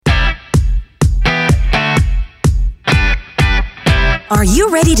Are you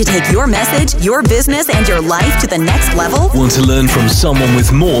ready to take your message, your business, and your life to the next level? Want to learn from someone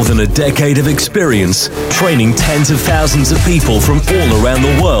with more than a decade of experience, training tens of thousands of people from all around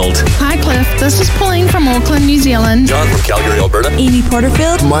the world? Hi, Cliff. This is Pauline from Auckland, New Zealand. John from Calgary, Alberta. Amy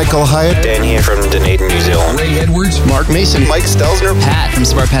Porterfield. Michael Hyatt. Dan here from Dunedin, New Zealand. Ray Edwards. Mark Mason. Mike Stelzner. Pat from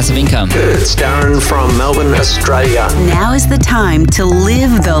Smart Passive Income. It's Darren from Melbourne, Australia. Now is the time to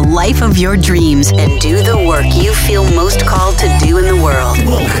live the life of your dreams and do the work you feel most called to do in the world.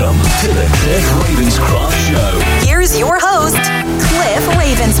 Welcome to the Cliff Ravenscraft Show. Here's your host, Cliff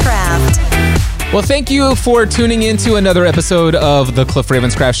Ravenscraft. Well, thank you for tuning in to another episode of the Cliff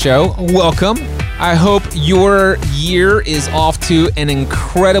Ravenscraft Show. Welcome. I hope your year is off to an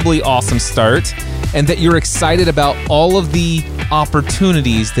incredibly awesome start and that you're excited about all of the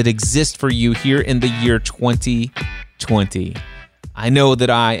opportunities that exist for you here in the year 2020. I know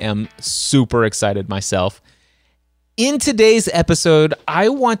that I am super excited myself. In today's episode, I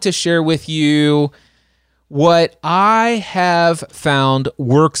want to share with you what I have found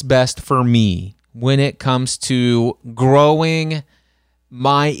works best for me when it comes to growing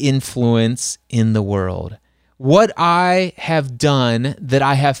my influence in the world. What I have done that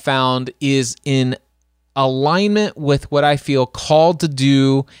I have found is in alignment with what I feel called to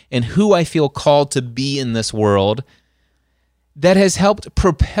do and who I feel called to be in this world that has helped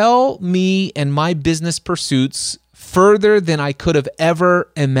propel me and my business pursuits further than I could have ever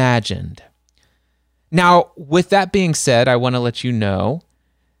imagined. Now, with that being said, I want to let you know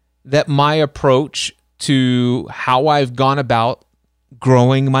that my approach to how I've gone about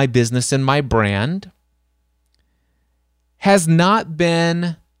growing my business and my brand has not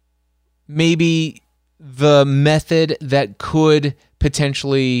been maybe the method that could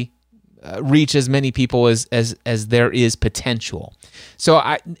potentially reach as many people as there is potential. So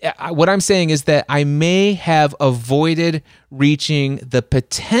what I'm saying is that I may have avoided reaching the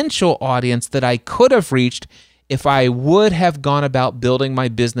potential audience that I could have reached if I would have gone about building my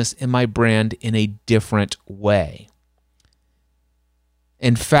business and my brand in a different way.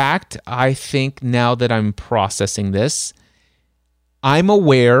 In fact, I think now that I'm processing this, I'm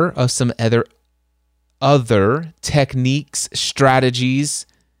aware of some other techniques, strategies,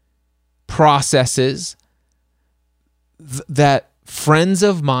 processes that friends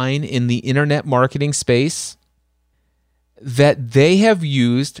of mine in the internet marketing space that they have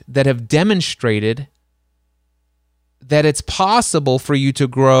used that have demonstrated that it's possible for you to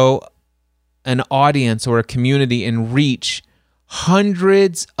grow an audience or a community and reach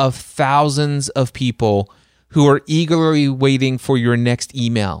hundreds of thousands of people who are eagerly waiting for your next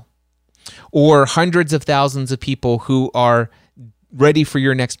email, or hundreds of thousands of people who are ready for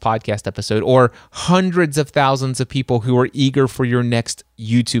your next podcast episode, or hundreds of thousands of people who are eager for your next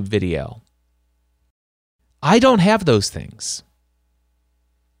YouTube video. I don't have those things.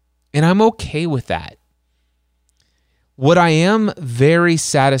 And I'm okay with that. What I am very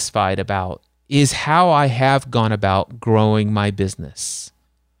satisfied about is how I have gone about growing my business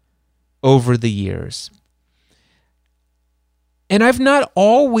over the years. And I've not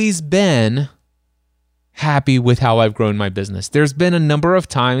always been happy with how I've grown my business. There's been a number of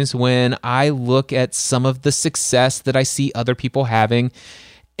times when I look at some of the success that I see other people having.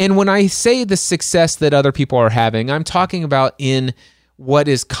 And when I say the success that other people are having, I'm talking about in what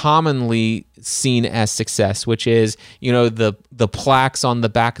is commonly seen as success, which is, the plaques on the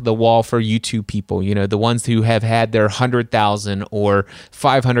back of the wall for YouTube people, the ones who have had their 100,000 or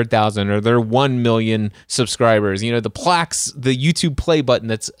 500,000 or their 1 million subscribers, the plaques, the YouTube play button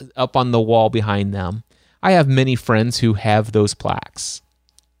that's up on the wall behind them. I have many friends who have those plaques.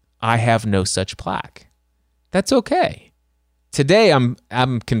 I have no such plaque. That's okay. Today,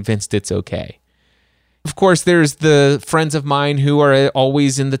 I'm convinced it's okay. Of course, there's the friends of mine who are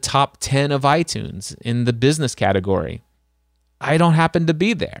always in the top 10 of iTunes in the business category. I don't happen to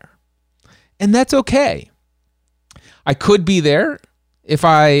be there. And that's okay. I could be there if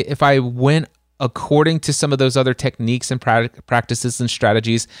I went according to some of those other techniques and practices and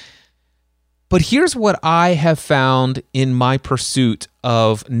strategies. But here's what I have found in my pursuit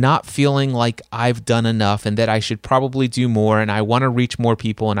of not feeling like I've done enough and that I should probably do more, and I want to reach more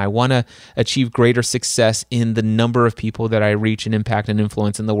people, and I want to achieve greater success in the number of people that I reach and impact and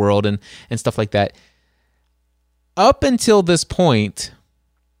influence in the world and stuff like that. Up until this point,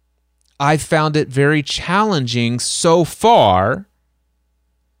 I've found it very challenging so far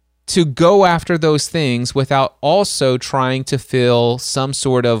to go after those things without also trying to fill some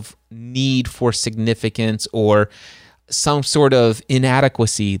sort of need for significance or some sort of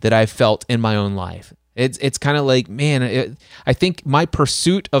inadequacy that I've felt in my own life. It's kind of like, man, I think my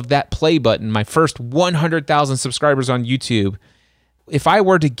pursuit of that play button, my first 100,000 subscribers on YouTube, if I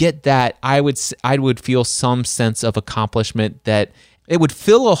were to get that, I would feel some sense of accomplishment, that it would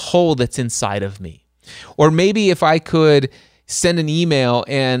fill a hole that's inside of me. Or maybe if I could send an email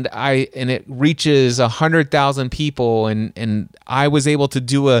and it reaches 100,000 people, and I was able to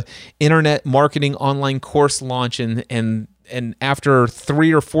do a internet marketing online course launch, and after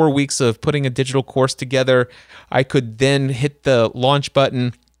 3 or 4 weeks of putting a digital course together, I could then hit the launch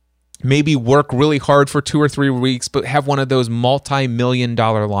button, maybe work really hard for 2 or 3 weeks, but have one of those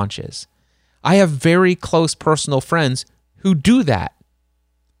multi-million-dollar launches. I have very close personal friends who do that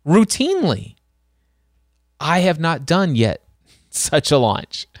routinely. I have not done yet such a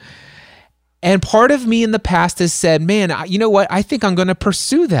launch. And part of me in the past has said, man, you know what? I think I'm going to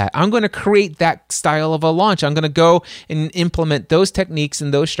pursue that. I'm going to create that style of a launch. I'm going to go and implement those techniques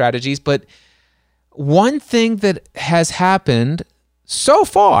and those strategies. But one thing that has happened so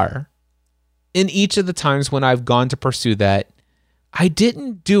far in each of the times when I've gone to pursue that, I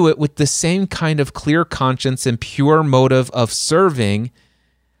didn't do it with the same kind of clear conscience and pure motive of serving.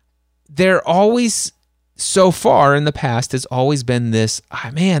 There always, so far in the past, has always been this,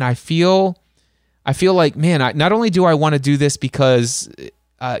 man, I feel like, man, not only do I want to do this because,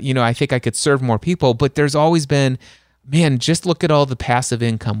 I think I could serve more people, but there's always been, man, just look at all the passive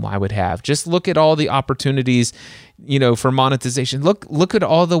income I would have. Just look at all the opportunities, for monetization. Look at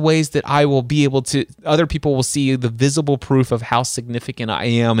all the ways that I will be able to, other people will see the visible proof of how significant I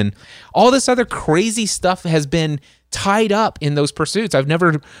am. And all this other crazy stuff has been tied up in those pursuits. I've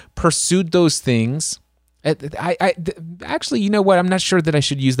never pursued those things. I actually, you know what? I'm not sure that I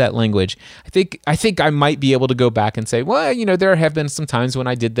should use that language. I think I might be able to go back and say, well, there have been some times when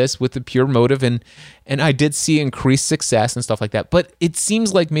I did this with the pure motive, and I did see increased success and stuff like that. But it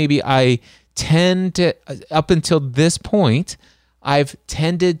seems like maybe I tend to, up until this point, I've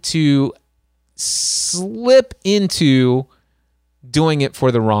tended to slip into doing it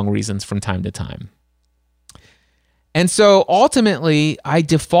for the wrong reasons from time to time. And so ultimately, I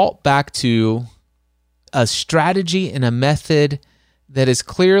default back to a strategy and a method that is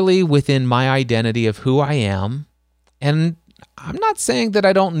clearly within my identity of who I am. And I'm not saying that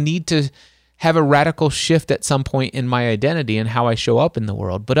I don't need to have a radical shift at some point in my identity and how I show up in the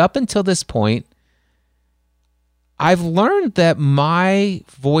world. But up until this point, I've learned that my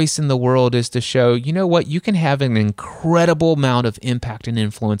voice in the world is to show, you know what, you can have an incredible amount of impact and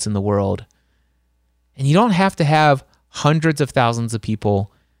influence in the world. And you don't have to have hundreds of thousands of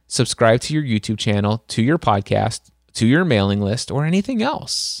people subscribe to your YouTube channel, to your podcast, to your mailing list, or anything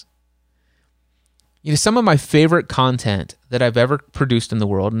else. Some of my favorite content that I've ever produced in the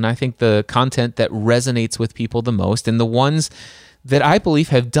world, and I think the content that resonates with people the most, and the ones that I believe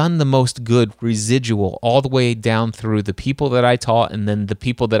have done the most good residual all the way down through the people that I taught, and then the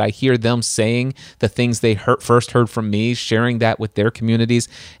people that I hear them saying the things they first heard from me, sharing that with their communities,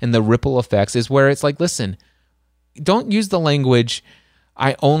 and the ripple effects, is where it's like, listen, don't use the language,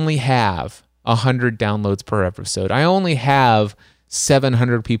 I only have 100 downloads per episode. I only have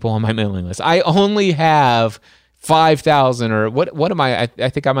 700 people on my mailing list. I only have 5,000 or what am I? I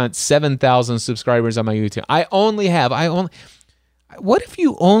think I'm at 7,000 subscribers on my YouTube. What if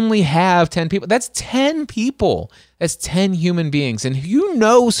you only have 10 people? That's 10 people. That's 10 human beings. And who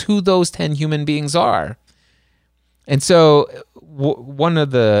knows who those 10 human beings are? And so one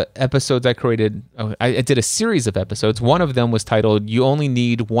of the episodes I created, I did a series of episodes. One of them was titled, You Only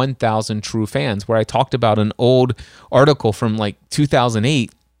Need 1,000 True Fans, where I talked about an old article from like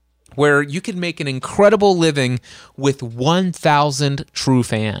 2008, where you can make an incredible living with 1,000 true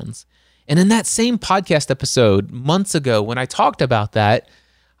fans. And in that same podcast episode months ago, when I talked about that,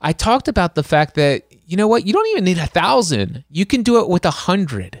 I talked about the fact that, you know what, you don't even need 1,000. You can do it with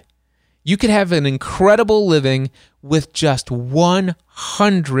 100. You could have an incredible living with just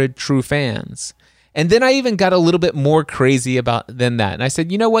 100 true fans. And then I even got a little bit more crazy than that. And I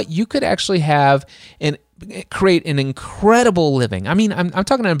said, you know what? You could actually have and create an incredible living. I mean, I'm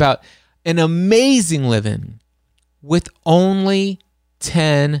talking about an amazing living with only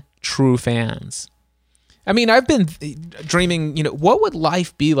 10 true fans. I mean, I've been dreaming, what would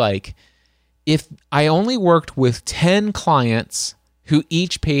life be like if I only worked with 10 clients who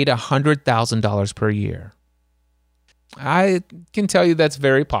each paid $100,000 per year? I can tell you that's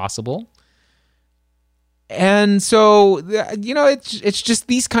very possible. And so, it's just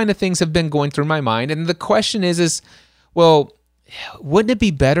these kind of things have been going through my mind. And the question is, well, wouldn't it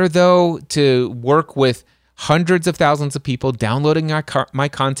be better, though, to work with hundreds of thousands of people downloading my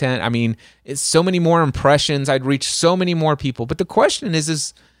content? I mean, it's so many more impressions. I'd reach so many more people. But the question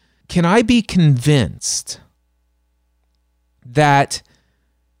is can I be convinced that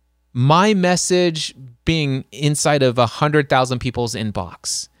my message being inside of 100,000 people's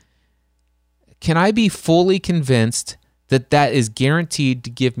inbox, can I be fully convinced that that is guaranteed to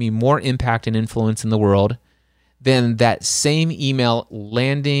give me more impact and influence in the world than that same email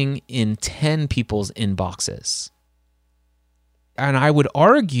landing in 10 people's inboxes? And I would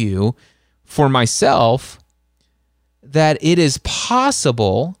argue for myself that it is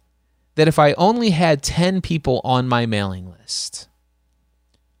possible that if I only had 10 people on my mailing list,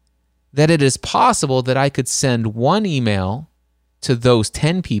 that it is possible that I could send one email to those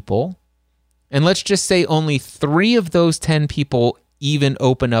 10 people, and let's just say only 3 of those 10 people even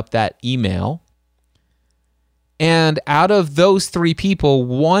open up that email. And out of those 3 people,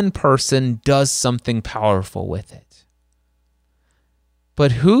 one person does something powerful with it.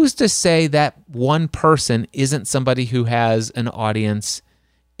 But who's to say that one person isn't somebody who has an audience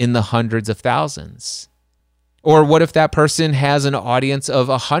in the hundreds of thousands? Or what if that person has an audience of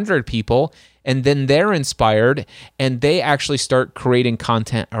 100 people and then they're inspired and they actually start creating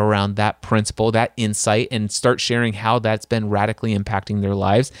content around that principle, that insight, and start sharing how that's been radically impacting their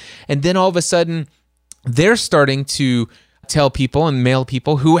lives. And then all of a sudden, they're starting to tell people and mail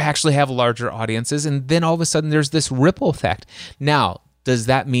people who actually have larger audiences. And then all of a sudden, there's this ripple effect. Now, does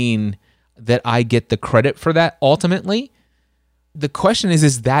that mean that I get the credit for that ultimately? The question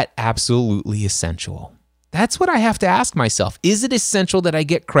is that absolutely essential? That's what I have to ask myself. Is it essential that I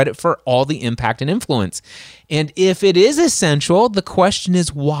get credit for all the impact and influence? And if it is essential, the question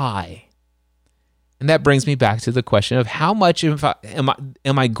is why? And that brings me back to the question of how much am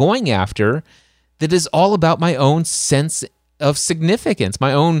I going after that is all about my own sense of significance,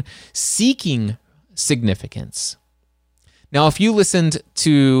 my own seeking significance. Now, if you listened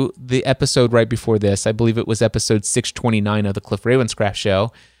to the episode right before this, I believe it was episode 629 of the Cliff Ravenscraft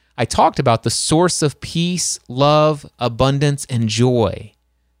Show, I talked about the source of peace, love, abundance, and joy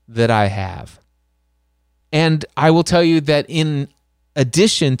that I have. And I will tell you that in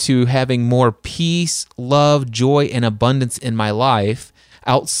addition to having more peace, love, joy, and abundance in my life,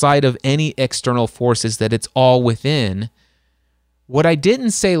 outside of any external forces, that it's all within, what I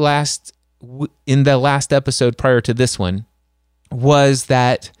didn't say in the last episode prior to this one was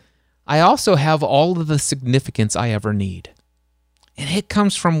that I also have all of the significance I ever need. And it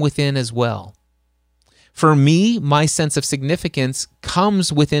comes from within as well. For me, my sense of significance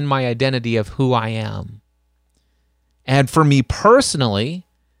comes within my identity of who I am. And for me personally,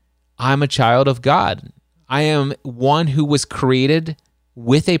 I'm a child of God. I am one who was created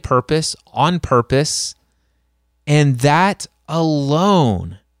with a purpose, on purpose, and that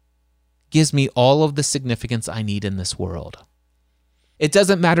alone gives me all of the significance I need in this world. It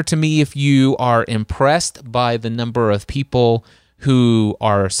doesn't matter to me if you are impressed by the number of people who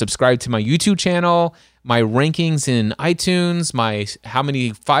are subscribed to my YouTube channel, my rankings in iTunes, how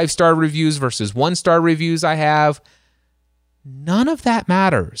many 5-star reviews versus 1-star reviews I have. None of that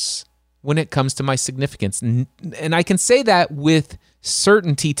matters when it comes to my significance. And I can say that with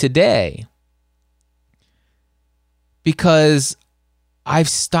certainty today because I've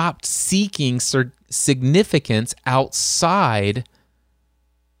stopped seeking significance outside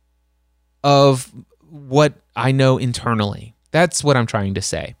of what I know internally. That's what I'm trying to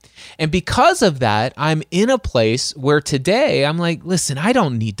say. And because of that, I'm in a place where today I'm like, listen, I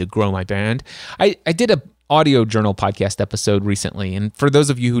don't need to grow my brand. I did a audio journal podcast episode recently. And for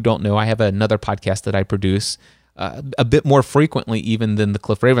those of you who don't know, I have another podcast that I produce a bit more frequently even than the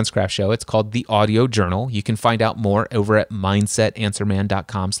Cliff Ravenscraft Show. It's called The Audio Journal. You can find out more over at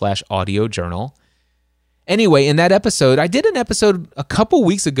mindsetanswerman.com/audio journal. Anyway, in that episode, I did an episode a couple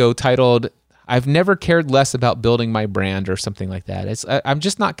weeks ago titled, I've never cared less about building my brand or something like that. I'm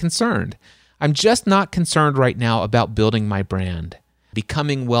just not concerned. I'm just not concerned right now about building my brand,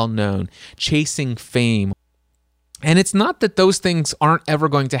 becoming well-known, chasing fame. And it's not that those things aren't ever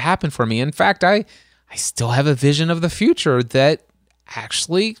going to happen for me. In fact, I still have a vision of the future that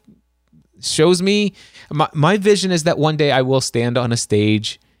actually shows me, my vision is that one day I will stand on a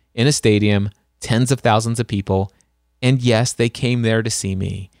stage in a stadium, tens of thousands of people, and yes, they came there to see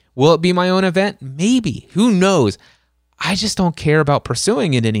me. Will it be my own event? Maybe. Who knows? I just don't care about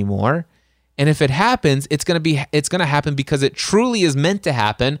pursuing it anymore. And if it happens, it's going to happen because it truly is meant to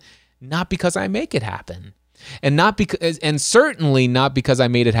happen, not because I make it happen. And certainly not because I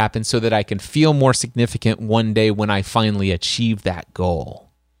made it happen so that I can feel more significant one day when I finally achieve that goal.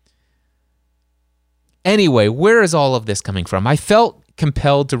 Anyway, where is all of this coming from? I felt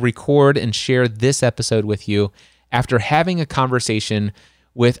compelled to record and share this episode with you after having a conversation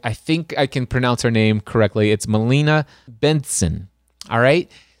with, I think I can pronounce her name correctly. It's Melina Benson. All right.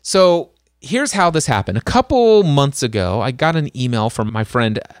 So here's how this happened. A couple months ago, I got an email from my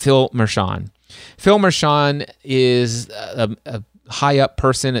friend Phil Mershon. Phil Mershon is a high up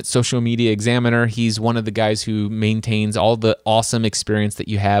person at Social Media Examiner. He's one of the guys who maintains all the awesome experience that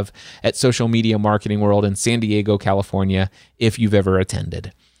you have at Social Media Marketing World in San Diego, California, if you've ever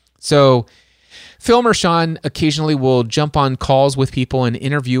attended. So Phil Mershon occasionally will jump on calls with people and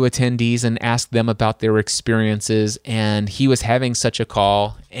interview attendees and ask them about their experiences. And he was having such a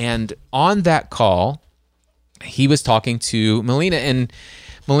call. And on that call, he was talking to Melina, and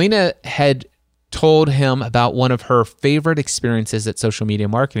Melina had told him about one of her favorite experiences at Social Media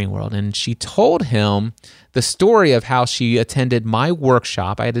Marketing World. And she told him the story of how she attended my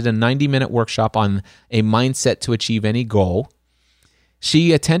workshop. I did a 90-minute workshop on a mindset to achieve any goal.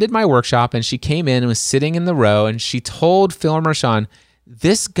 She attended my workshop and she came in and was sitting in the row, and she told Phil Mershon,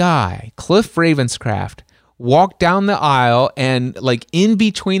 this guy, Cliff Ravenscraft, walked down the aisle and like in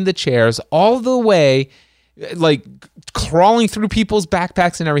between the chairs all the way, like crawling through people's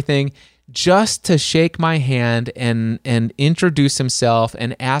backpacks and everything, just to shake my hand and introduce himself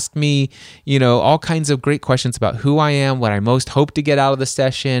and ask me, all kinds of great questions about who I am, what I most hope to get out of the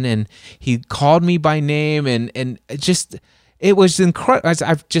session. And he called me by name, and it was incredible.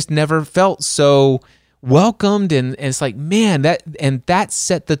 I've just never felt so welcomed, and it's like, man, that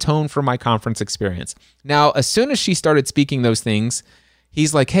set the tone for my conference experience. Now, as soon as she started speaking those things,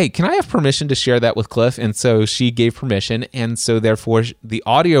 he's like, hey, can I have permission to share that with Cliff? And so she gave permission. And so therefore, the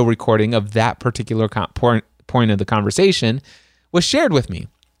audio recording of that particular point of the conversation was shared with me.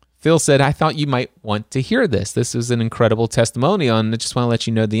 Phil said, I thought you might want to hear this. This is an incredible testimonial, and I just want to let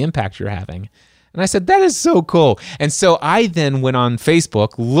you know the impact you're having. And I said, that is so cool. And so I then went on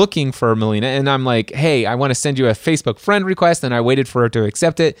Facebook looking for Melina, and I'm like, hey, I want to send you a Facebook friend request. And I waited for her to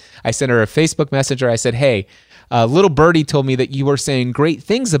accept it. I sent her a Facebook messenger. I said, hey, little birdie told me that you were saying great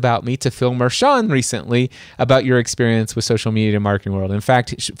things about me to Phil Mershon recently about your experience with Social Media Marketing World. In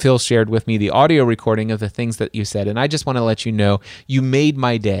fact, Phil shared with me the audio recording of the things that you said. And I just want to let you know, you made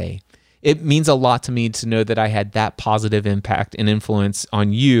my day. It means a lot to me to know that I had that positive impact and influence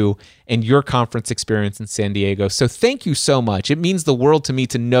on you and your conference experience in San Diego. So thank you so much. It means the world to me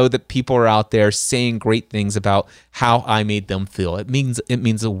to know that people are out there saying great things about how I made them feel. It means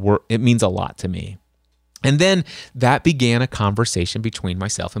a lot to me. And then that began a conversation between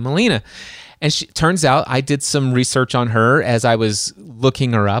myself and Melina. And turns out I did some research on her as I was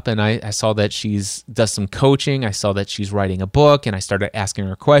looking her up, and I saw that does some coaching. I saw that she's writing a book, and I started asking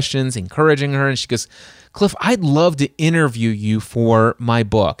her questions, encouraging her. And she goes, Cliff, I'd love to interview you for my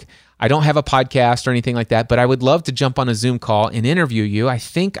book. I don't have a podcast or anything like that, but I would love to jump on a Zoom call and interview you. I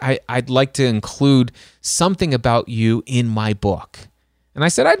think I'd like to include something about you in my book. And I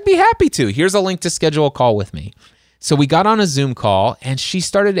said, I'd be happy to. Here's a link to schedule a call with me. So we got on a Zoom call, and she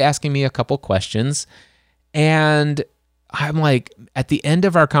started asking me a couple questions. And I'm like, at the end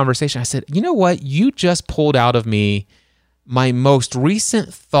of our conversation, I said, you know what? You just pulled out of me my most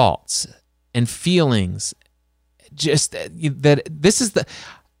recent thoughts and feelings. Just that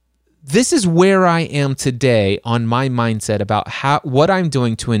this is where I am today on my mindset about what I'm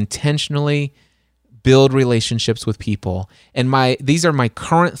doing to intentionally build relationships with people. And these are my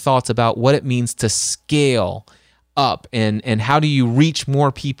current thoughts about what it means to scale up and how do you reach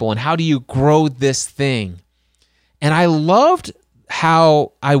more people and how do you grow this thing. And I loved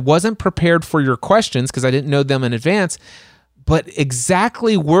how I wasn't prepared for your questions because I didn't know them in advance, but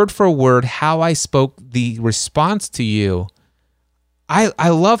exactly word for word how I spoke the response to you. I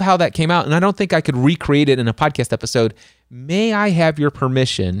love how that came out, and I don't think I could recreate it in a podcast episode. May I have your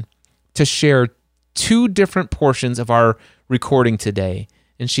permission to share 2 different portions of our recording today?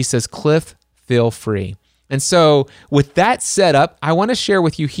 And she says, Cliff, feel free. And so with that set up, I want to share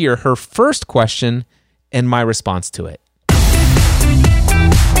with you here her first question and my response to it.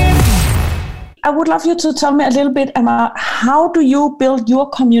 I would love you to tell me a little bit about how do you build your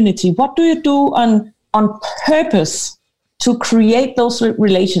community? What do you do on purpose to create those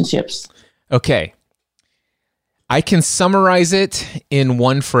relationships? Okay. I can summarize it in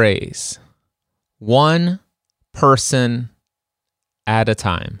one phrase. One person at a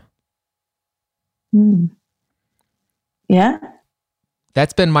time. Yeah.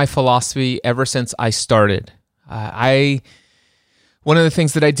 That's been my philosophy ever since I started. One of the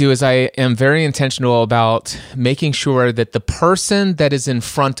things that I do is I am very intentional about making sure that the person that is in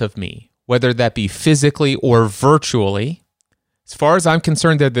front of me, whether that be physically or virtually, as far as I'm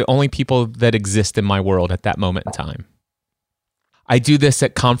concerned, they're the only people that exist in my world at that moment in time. I do this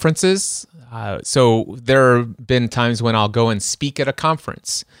at conferences. So there have been times when I'll go and speak at a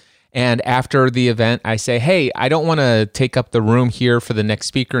conference. And after the event, I say, hey, I don't want to take up the room here for the next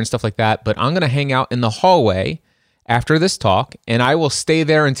speaker and stuff like that, but I'm going to hang out in the hallway after this talk, and I will stay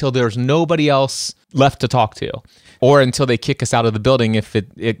there until there's nobody else left to talk to, or until they kick us out of the building if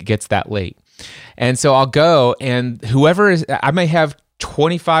it gets that late. And so I'll go, and I may have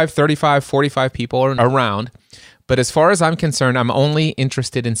 25, 35, 45 people around, but as far as I'm concerned, I'm only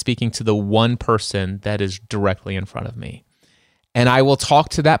interested in speaking to the one person that is directly in front of me. And I will talk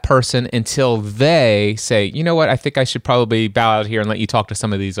to that person until they say, you know what, I think I should probably bow out here and let you talk to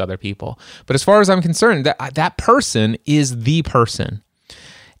some of these other people. But as far as I'm concerned, that person is the person.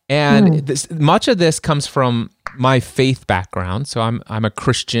 And much of this comes from my faith background. So I'm a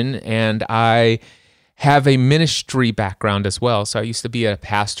Christian, and I have a ministry background as well. So I used to be a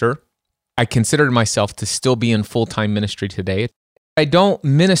pastor. I considered myself to still be in full-time ministry today. I don't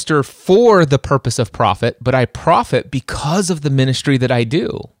minister for the purpose of profit, but I profit because of the ministry that I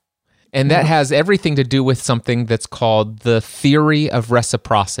do. And that has everything to do with something that's called the theory of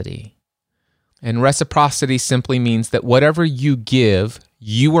reciprocity. And reciprocity simply means that whatever you give,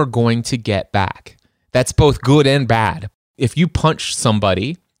 you are going to get back. That's both good and bad. If you punch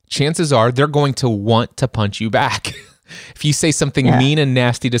somebody, chances are they're going to want to punch you back. If you say something mean and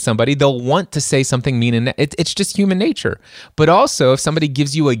nasty to somebody, they'll want to say something mean and it's just human nature. But also, if somebody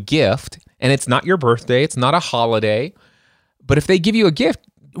gives you a gift, and it's not your birthday, it's not a holiday, but if they give you a gift,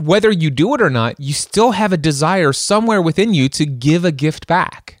 whether you do it or not, you still have a desire somewhere within you to give a gift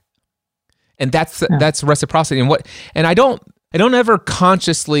back. And that's reciprocity. And I don't ever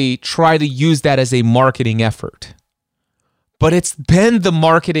consciously try to use that as a marketing effort. But it's been the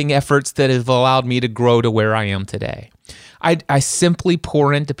marketing efforts that have allowed me to grow to where I am today. I simply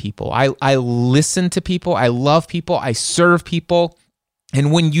pour into people. I listen to people. I love people. I serve people.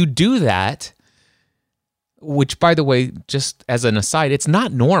 And when you do that, which, by the way, just as an aside, it's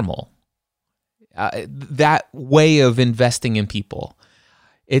not normal. That way of investing in people.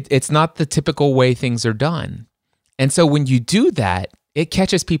 It's not the typical way things are done. And so when you do that, it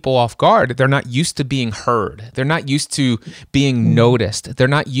catches people off guard. They're not used to being heard. They're not used to being noticed. They're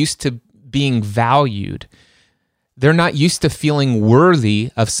not used to being valued. They're not used to feeling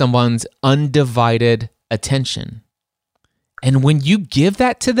worthy of someone's undivided attention. And when you give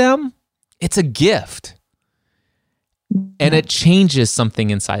that to them, it's a gift. And it changes something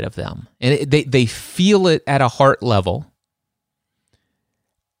inside of them. And they feel it at a heart level.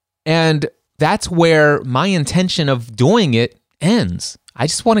 And that's where my intention of doing it ends. I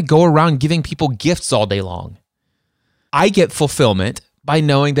just want to go around giving people gifts all day long. I get fulfillment by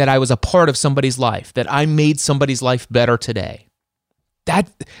knowing that I was a part of somebody's life, that I made somebody's life better today.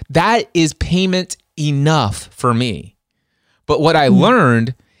 That is payment enough for me. But what I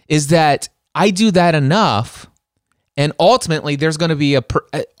learned is that I do that enough, and ultimately there's going to be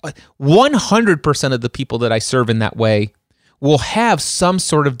 100% of the people that I serve in that way will have some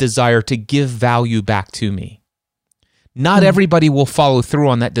sort of desire to give value back to me. Not everybody will follow through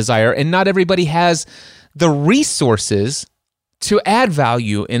on that desire, and not everybody has the resources to add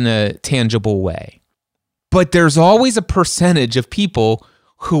value in a tangible way. But there's always a percentage of people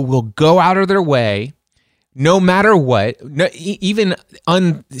who will go out of their way, no matter what, even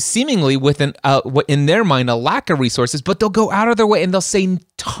seemingly with in their mind a lack of resources, but they'll go out of their way and they'll say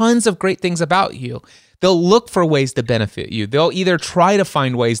tons of great things about you. They'll look for ways to benefit you. They'll either try to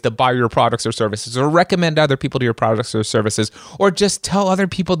find ways to buy your products or services, or recommend other people to your products or services, or just tell other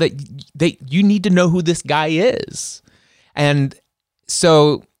people that you need to know who this guy is. And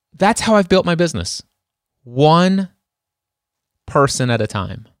so that's how I've built my business. One person at a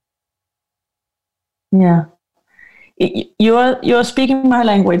time. Yeah. You're speaking my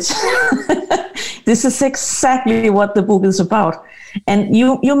language. This is exactly what the book is about. And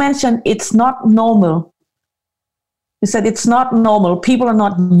you mentioned it's not normal. You said it's not normal. People are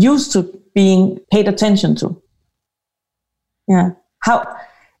not used to being paid attention to. Yeah.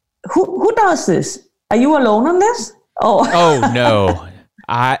 Who does this? Are you alone on this? Oh no.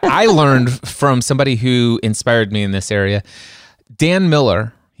 I learned from somebody who inspired me in this area. Dan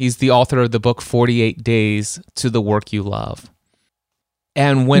Miller, he's the author of the book 48 Days to the Work You Love.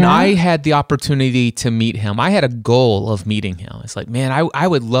 And when I had the opportunity to meet him, I had a goal of meeting him. It's like, man, I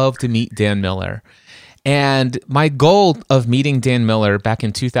would love to meet Dan Miller. And my goal of meeting Dan Miller back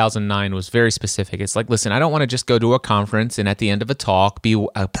in 2009 was very specific. It's like, listen, I don't want to just go to a conference and at the end of a talk be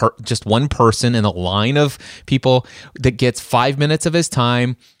just one person in a line of people that gets 5 minutes of his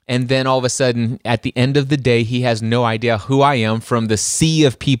time. And then all of a sudden, at the end of the day, he has no idea who I am from the sea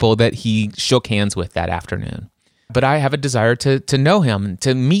of people that he shook hands with that afternoon. But I have a desire to know him,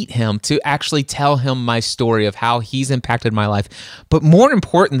 to meet him, to actually tell him my story of how he's impacted my life. But more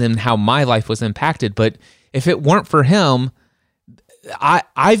important than how my life was impacted, but if it weren't for him,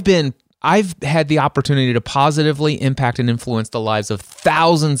 I've been I've had the opportunity to positively impact and influence the lives of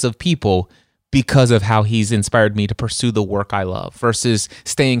thousands of people because of how he's inspired me to pursue the work I love versus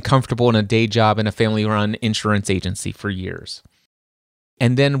staying comfortable in a day job in a family-run insurance agency for years.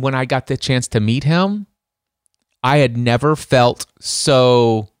 And then when I got the chance to meet him, I had never felt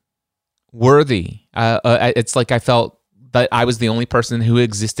so worthy. It's like I felt that I was the only person who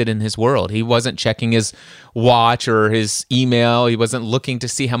existed in his world. He wasn't checking his watch or his email. He wasn't looking to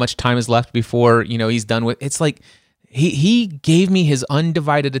see how much time is left before, he's done with. It's like he gave me his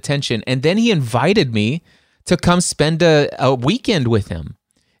undivided attention, and then he invited me to come spend a weekend with him.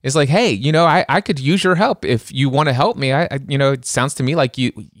 It's like, hey, I could use your help if you want to help me. It sounds to me like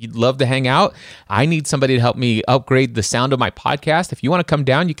you'd love to hang out. I need somebody to help me upgrade the sound of my podcast. If you want to come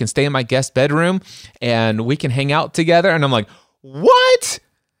down, you can stay in my guest bedroom and we can hang out together. And I'm like, what?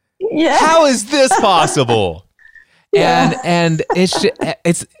 Yeah. How is this possible? Yeah. And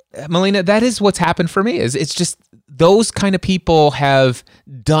it's Melina, that is what's happened for me. It's just those kind of people have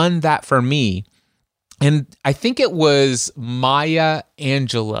done that for me. And I think it was Maya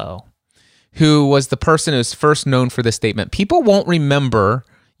Angelou who was the person who's first known for this statement. People won't remember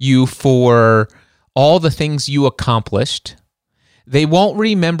you for all the things you accomplished. They won't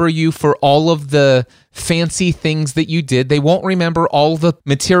remember you for all of the fancy things that you did. They won't remember all the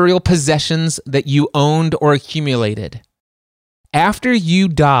material possessions that you owned or accumulated. After you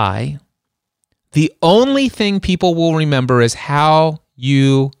die, the only thing people will remember is how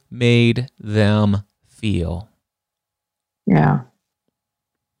you made them feel. Yeah.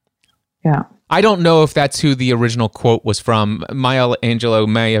 I don't know if that's who the original quote was from. Maya Angelou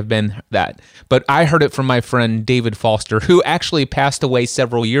may have been that, but I heard it from my friend David Foster, who actually passed away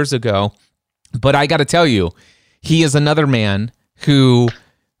several years ago. But I got to tell you, he is another man who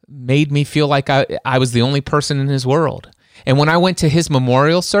made me feel like I was the only person in his world. And when I went to his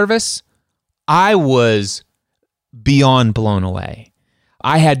memorial service, I was beyond blown away.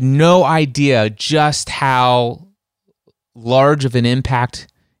 I had no idea just how large of an impact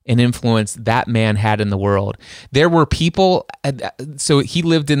and influence that man had in the world. There were people, so he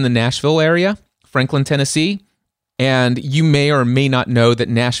lived in the Nashville area, Franklin, Tennessee, and you may or may not know that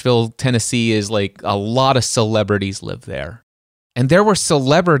Nashville, Tennessee is like a lot of celebrities live there. And there were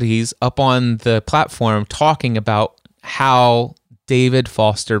celebrities up on the platform talking about how David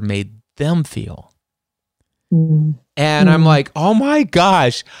Foster made them feel. And I'm like, oh my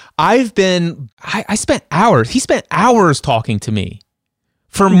gosh, I spent hours. He spent hours talking to me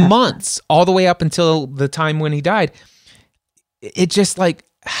for months, all the way up until the time when he died. It just like,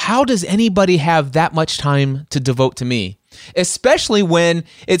 how does anybody have that much time to devote to me? Especially when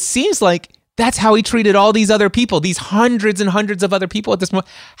it seems like that's how he treated all these other people, these hundreds and hundreds of other people at this moment.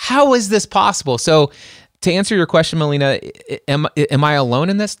 How is this possible? So to answer your question, Melina, am I alone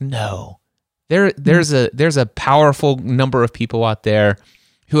in this? No. There's a powerful number of people out there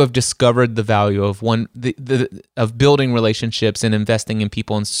who have discovered the value of of building relationships and investing in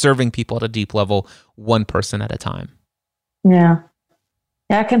people and serving people at a deep level, one person at a time. Yeah,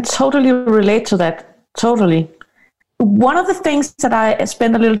 I can totally relate to that. Totally. One of the things that I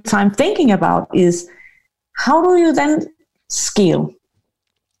spend a little time thinking about is how do you then scale?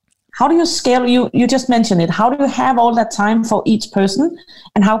 How do you scale? You just mentioned it. How do you have all that time for each person?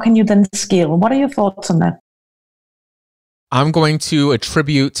 And how can you then scale? What are your thoughts on that? I'm going to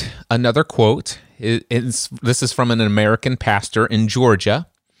attribute another quote. This is from an American pastor in Georgia.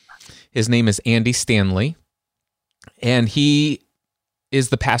 His name is Andy Stanley. And he is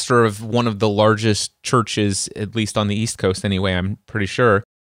the pastor of one of the largest churches, at least on the East Coast anyway, I'm pretty sure.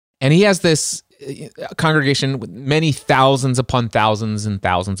 And he has this congregation with many thousands upon thousands and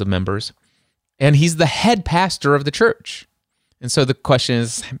thousands of members. And he's the head pastor of the church. And so the question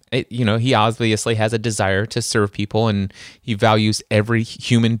is, he obviously has a desire to serve people and he values every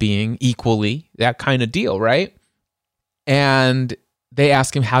human being equally, that kind of deal, right? And they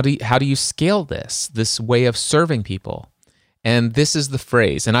ask him, how do you scale this way of serving people? And this is the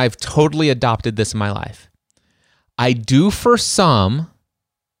phrase, and I've totally adopted this in my life. I do for some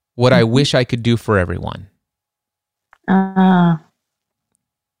what I wish I could do for everyone. I've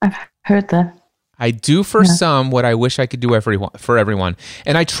heard that. I do for some what I wish I could do for everyone.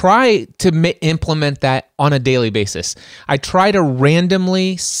 And I try to implement that on a daily basis. I try to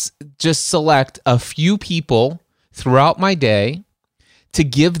randomly just select a few people throughout my day to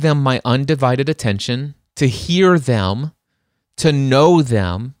give them my undivided attention, to hear them, to know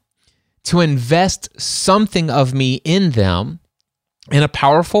them, to invest something of me in them in a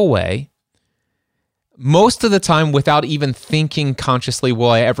powerful way. most of the time without even thinking consciously, will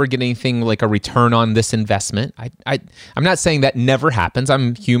I ever get anything like a return on this investment? I'm not saying that never happens.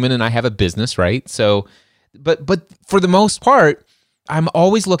 I'm human and I have a business, right? So, but for the most part, I'm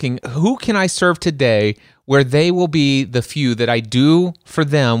always looking, who can I serve today where they will be the few that I do for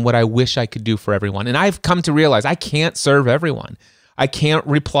them what I wish I could do for everyone. And I've come to realize I can't serve everyone. I can't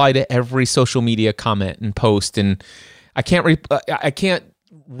reply to every social media comment and post, and I can't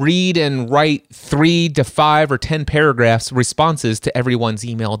read and write 3 to 5 or 10 paragraphs responses to everyone's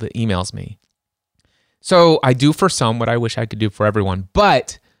email that emails me. So I do for some what I wish I could do for everyone.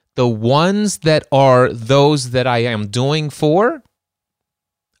 But the ones that are those that I am doing for,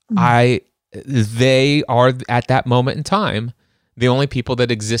 they are at that moment in time the only people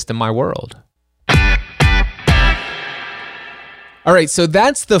that exist in my world. All right, so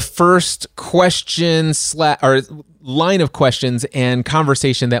that's the first question or line of questions and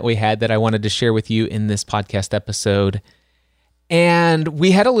conversation that we had that I wanted to share with you in this podcast episode. And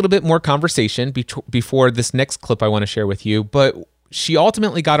we had a little bit more conversation before this next clip I want to share with you, but she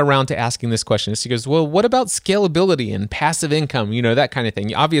ultimately got around to asking this question. She goes, well, what about scalability and passive income, that kind of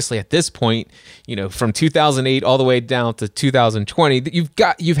thing? Obviously, at this point, from 2008 all the way down to 2020,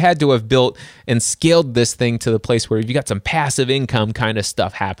 you've had to have built and scaled this thing to the place where you've got some passive income kind of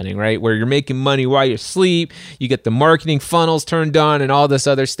stuff happening, right? Where you're making money while you sleep, you get the marketing funnels turned on and all this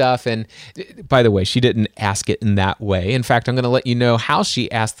other stuff. And by the way, she didn't ask it in that way. In fact, I'm going to let you know how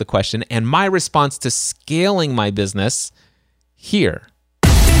she asked the question and my response to scaling my business here.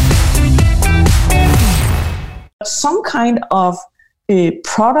 Some kind of a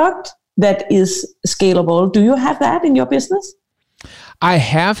product that is scalable. Do you have that in your business? I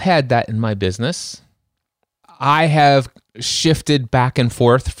have had that in my business. I have shifted back and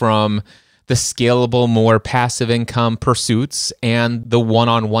forth from the scalable, more passive income pursuits and the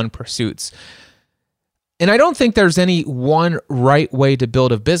one-on-one pursuits. And I don't think there's any one right way to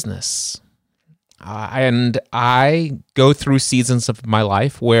build a business. And I go through seasons of my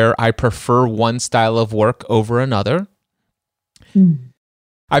life where I prefer one style of work over another.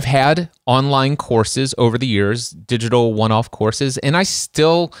 I've had online courses over the years, digital one-off courses, and I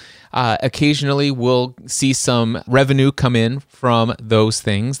still occasionally will see some revenue come in from those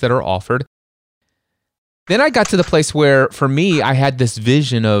things that are offered. Then I got to the place where, for me, I had this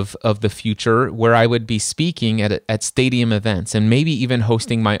vision of the future where I would be speaking at stadium events and maybe even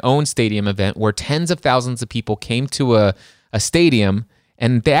hosting my own stadium event where tens of thousands of people came to a stadium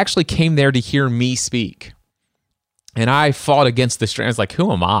and they actually came there to hear me speak. And I fought against the strain. I was like,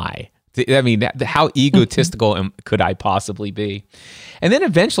 who am I? I mean, how egotistical could I possibly be? And then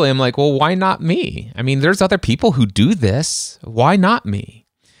eventually I'm like, well, why not me? I mean, there's other people who do this. Why not me?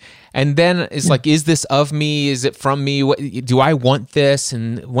 And then it's like, is this of me? Is it from me? Do I want this?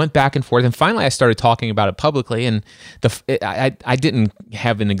 And went back and forth. And finally, I started talking about it publicly. And I didn't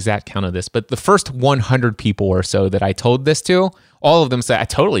have an exact count of this, but the first 100 people or so that I told this to, all of them said, I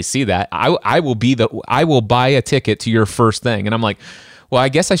totally see that. I will buy a ticket to your first thing. And I'm like, well, I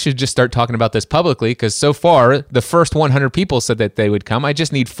guess I should just start talking about this publicly because so far, the first 100 people said that they would come. I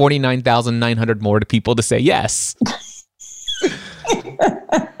just need 49,900 more people to say yes.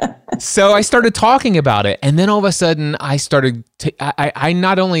 So I started talking about it, and then all of a sudden I started I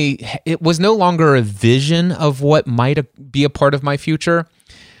not only, it was no longer a vision of what might be a part of my future,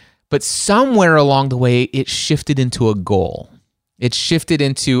 but somewhere along the way it shifted into a goal. It shifted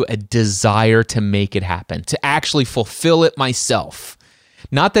into a desire to make it happen, to actually fulfill it myself.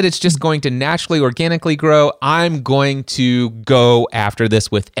 Not that it's just going to naturally, organically grow. I'm going to go after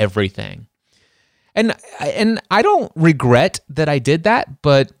this with everything. And I don't regret that I did that,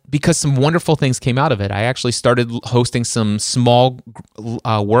 but because some wonderful things came out of it. I actually started hosting some small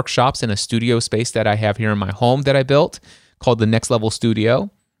workshops in a studio space that I have here in my home that I built called the Next Level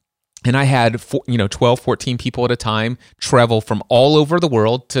Studio. And I had 12, 14 people at a time travel from all over the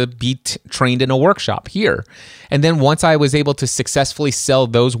world to be trained in a workshop here. And then once I was able to successfully sell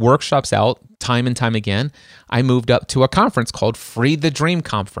those workshops out time and time again, I moved up to a conference called Free the Dream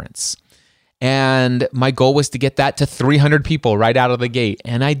Conference. And my goal was to get that to 300 people right out of the gate.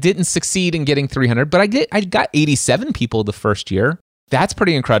 And I didn't succeed in getting 300, but I got 87 people the first year. That's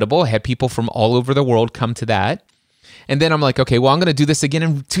pretty incredible. I had people from all over the world come to that. And then I'm like, okay, well, I'm going to do this again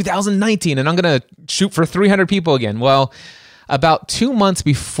in 2019, and I'm going to shoot for 300 people again. Well, about 2 months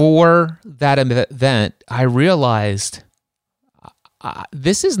before that event, I realized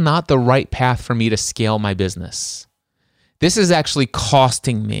this is not the right path for me to scale my business. This is actually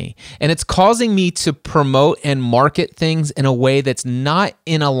costing me, and it's causing me to promote and market things in a way that's not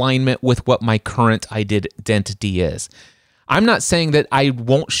in alignment with what my current identity is. I'm not saying that I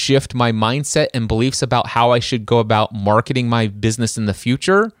won't shift my mindset and beliefs about how I should go about marketing my business in the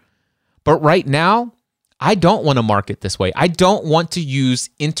future. But right now, I don't want to market this way. I don't want to use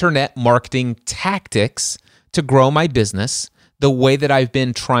internet marketing tactics to grow my business the way that I've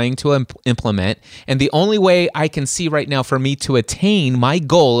been trying to implement. And the only way I can see right now for me to attain my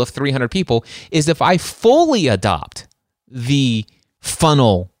goal of 300 people is if I fully adopt the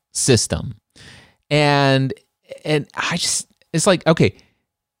funnel system. And I just, it's like, okay,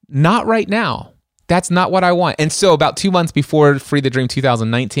 not right now. That's not what I want. And so about 2 months before Free the Dream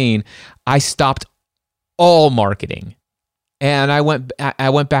 2019, I stopped all marketing. And I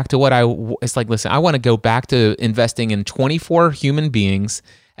went back to it's like, listen, I want to go back to investing in 24 human beings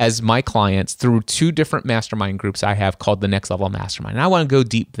as my clients through 2 different mastermind groups I have called the Next Level Mastermind. And I want to go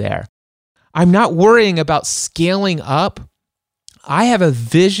deep there. I'm not worrying about scaling up. I have a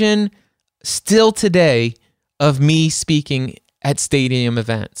vision still today of me speaking at stadium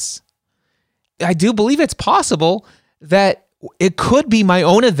events. I do believe it's possible that it could be my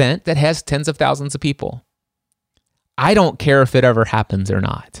own event that has tens of thousands of people. I don't care if it ever happens or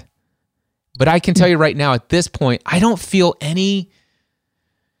not. But I can tell you right now, at this point, I don't feel any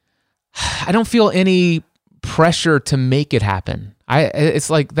pressure to make it happen. It's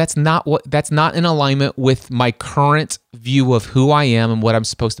like that's not in alignment with my current view of who I am and what I'm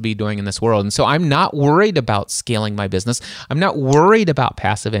supposed to be doing in this world. And so I'm not worried about scaling my business. I'm not worried about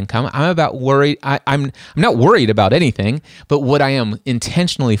passive income. I'm not worried about anything, but what I am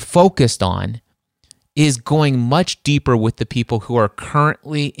intentionally focused on is going much deeper with the people who are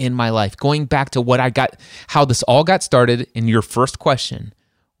currently in my life. Going back to how this all got started in your first question,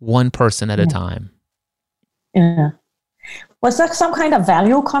 one person at a time. Yeah. Was there some kind of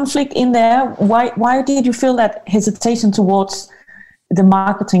value conflict in there? Why did you feel that hesitation towards the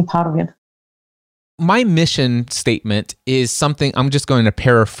marketing part of it? My mission statement is something, I'm just going to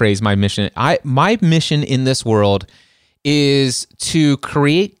paraphrase my mission. My mission in this world is to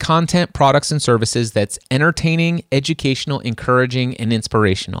create content, products, and services that's entertaining, educational, encouraging, and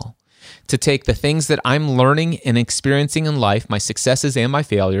inspirational. To take the things that I'm learning and experiencing in life, my successes and my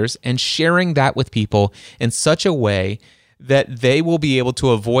failures, and sharing that with people in such a way that they will be able to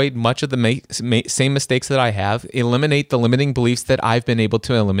avoid much of the same mistakes that I have, eliminate the limiting beliefs that I've been able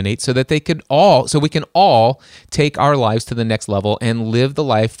to eliminate, so that we can all take our lives to the next level and live the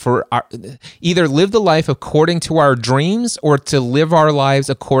life either live the life according to our dreams or to live our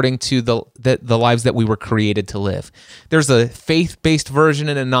lives according to the lives that we were created to live. There's a faith-based version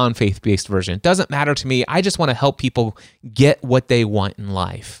and a non-faith-based version. It doesn't matter to me. I just want to help people get what they want in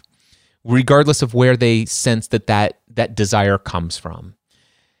life, regardless of where they sense that desire comes from.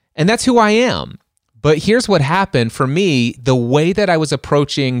 And that's who I am. But here's what happened for me. The way that I was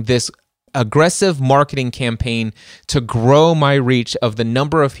approaching this aggressive marketing campaign to grow my reach of the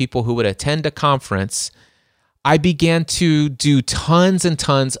number of people who would attend a conference, I began to do tons and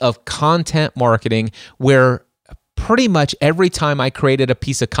tons of content marketing where pretty much every time I created a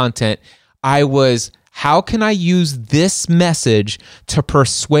piece of content, how can I use this message to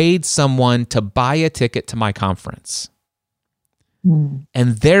persuade someone to buy a ticket to my conference?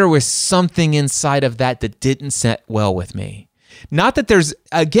 And there was something inside of that didn't set well with me. Not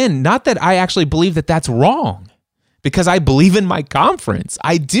that I actually believe that that's wrong, because I believe in my conference.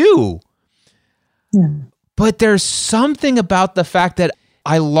 I do. Yeah. But there's something about the fact that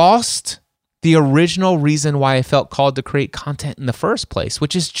I lost the original reason why I felt called to create content in the first place,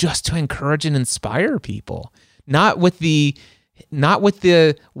 which is just to encourage and inspire people, not with the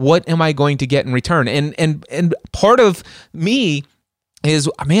what am I going to get in return. And part of me is,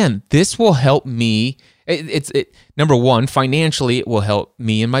 man, this will help me. Number one, financially, it will help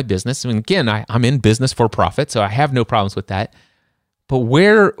me in my business. I mean, again, I'm in business for profit, so I have no problems with that. But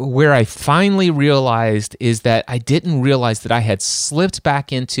where I finally realized is that I didn't realize that I had slipped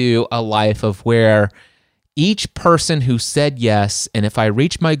back into a life of where each person who said yes, and if I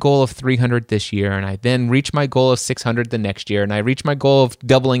reach my goal of 300 this year, and I then reach my goal of 600 the next year, and I reach my goal of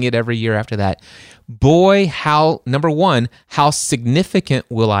doubling it every year after that, boy, number one, how significant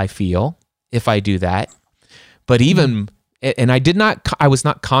will I feel if I do that? But even, and I was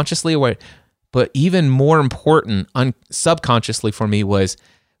not consciously aware, but even more important, subconsciously for me was,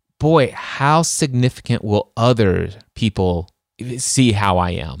 boy, how significant will other people see how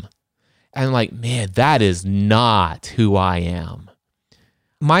I am? And I'm like, man, that is not who I am.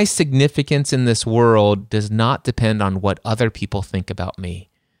 My significance in this world does not depend on what other people think about me,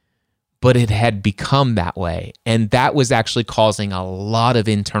 but it had become that way. And that was actually causing a lot of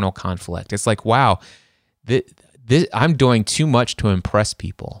internal conflict. It's like, wow, I'm doing too much to impress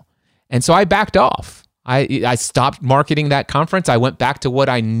people. And so I backed off. I stopped marketing that conference. I went back to what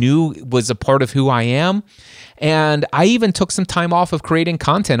I knew was a part of who I am. And I even took some time off of creating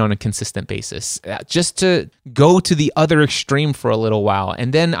content on a consistent basis, just to go to the other extreme for a little while.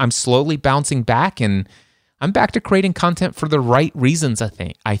 And then I'm slowly bouncing back, and I'm back to creating content for the right reasons, I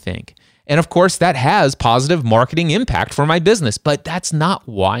think. And of course, that has positive marketing impact for my business, but that's not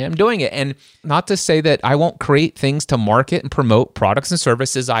why I'm doing it. And not to say that I won't create things to market and promote products and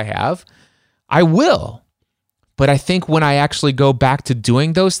services I have. I will. But I think when I actually go back to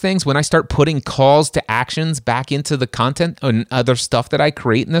doing those things, when I start putting calls to actions back into the content and other stuff that I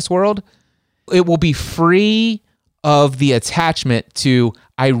create in this world, it will be free of the attachment to,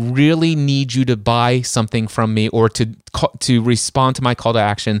 I really need you to buy something from me or to respond to my call to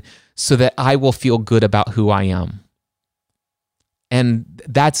action so that I will feel good about who I am. And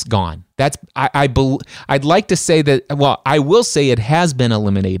that's gone. I'd like to say that, well, I will say it has been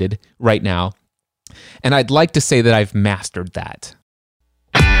eliminated right now. And I'd like to say that I've mastered that.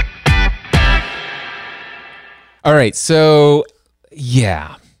 All right, so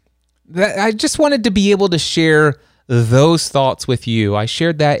yeah, I just wanted to be able to share those thoughts with you. I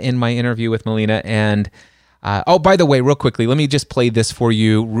shared that in my interview with Melina. And oh, by the way, real quickly, let me just play this for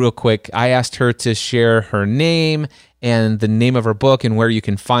you real quick. I asked her to share her name and the name of her book and where you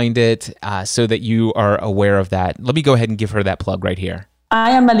can find it so that you are aware of that. Let me go ahead and give her that plug right here.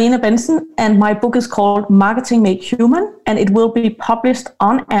 I am Malene Benson, and my book is called Marketing Made Human, and it will be published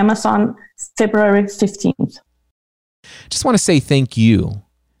on Amazon February 15th. Just want to say thank you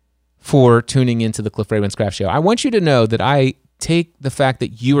for tuning into the Cliff Ravenscraft Show. I want you to know that I take the fact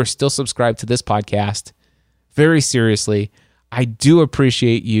that you are still subscribed to this podcast very seriously. I do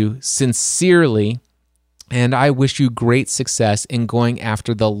appreciate you sincerely, and I wish you great success in going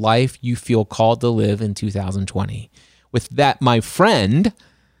after the life you feel called to live in 2020. With that, my friend,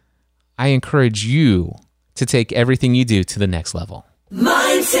 I encourage you to take everything you do to the next level.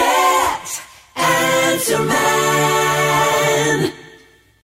 Mindset Answer Man.